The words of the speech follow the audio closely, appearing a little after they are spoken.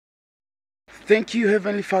thank you,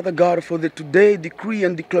 Heavenly Father God, for the today decree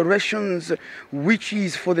and declarations which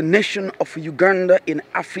is for the nation of Uganda in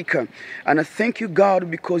Africa. And I thank you, God,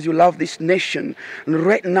 because you love this nation. And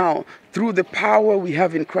right now, through the power we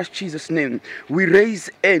have in Christ Jesus' name, we raise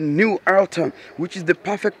a new altar, which is the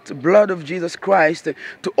perfect blood of Jesus Christ,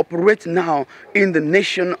 to operate now in the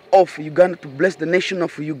nation of Uganda, to bless the nation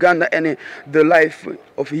of Uganda and the life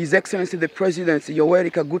of His Excellency the President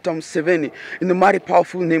Yoweri Kaguta Museveni, in the mighty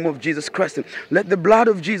powerful name of Jesus Christ. Let the blood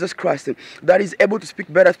of Jesus Christ, that is able to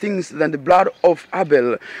speak better things than the blood of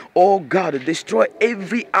Abel, oh God, destroy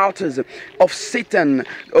every altars of Satan,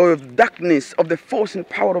 of darkness, of the force and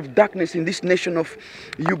power of darkness in this nation of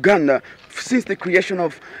Uganda since the creation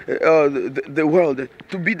of the world,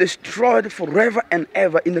 to be destroyed forever and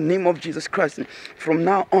ever in the name of Jesus Christ. From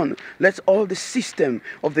now on, let all the system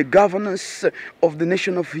of the governance of the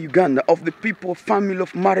nation of Uganda, of the people, family,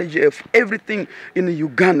 of marriage, of everything in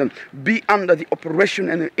Uganda, be under the operation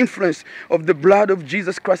and the influence of the blood of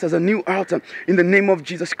Jesus Christ as a new altar in the name of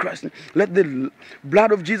Jesus Christ. Let the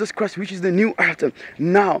blood of Jesus Christ, which is the new altar,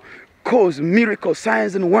 now cause miracles,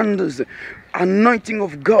 signs and wonders, anointing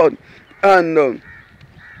of God, and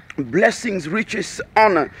blessings, riches,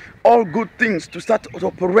 honor, all good things to start to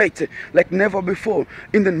operate like never before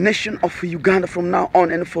in the nation of Uganda from now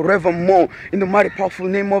on and forevermore, in the mighty powerful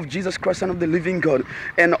name of Jesus Christ, Son of the living God.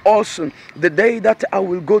 And also the day that I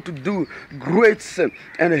will go to do great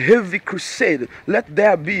and heavy crusade, let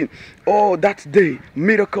there be, oh, that day,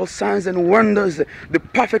 miracles, signs and wonders, the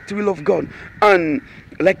perfect will of God, and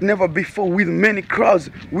like never before, with many crowds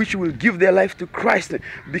which will give their life to Christ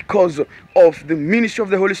because of the ministry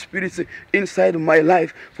of the Holy Spirit inside my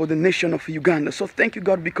life for the nation of Uganda. So thank you,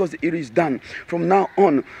 God, because it is done. From now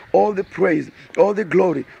on, all the praise, all the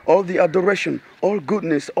glory, all the adoration, all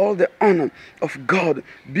goodness, all the honor of God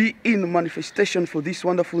be in manifestation for this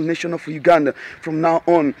wonderful nation of Uganda from now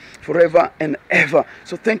on, forever and ever.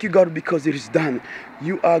 So thank you, God, because it is done.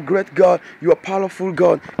 You are great God, you are powerful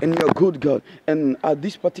God, and you are good God. And at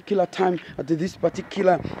this particular time, at this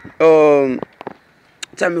particular time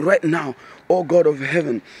right now, oh God of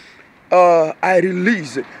heaven, I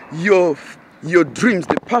release your dreams,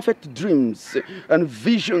 the perfect dreams and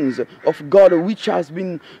visions of God, which has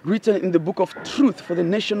been written in the book of truth for the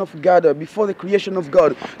nation of God before the creation of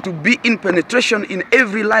God, to be in penetration in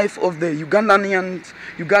every life of the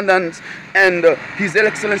Ugandans and His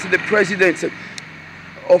Excellency the President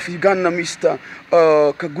of Uganda, Mr.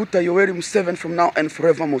 Kaguta Yoweri Museveni, from now and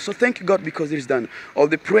forevermore. So thank you, God, because it is done. All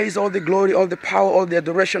the praise, all the glory, all the power, all the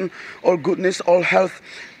adoration, all goodness, all health,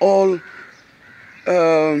 all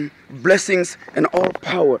blessings and all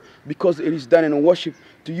power, because it is done. And worship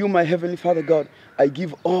to you, my Heavenly Father God, I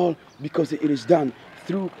give all because it is done.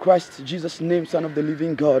 Through Christ Jesus' name, Son of the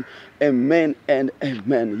living God. Amen and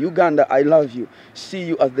amen. Uganda, I love you. See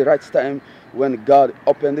you at the right time when God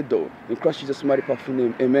opened the door. In Christ Jesus' mighty powerful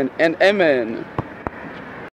name. Amen and amen.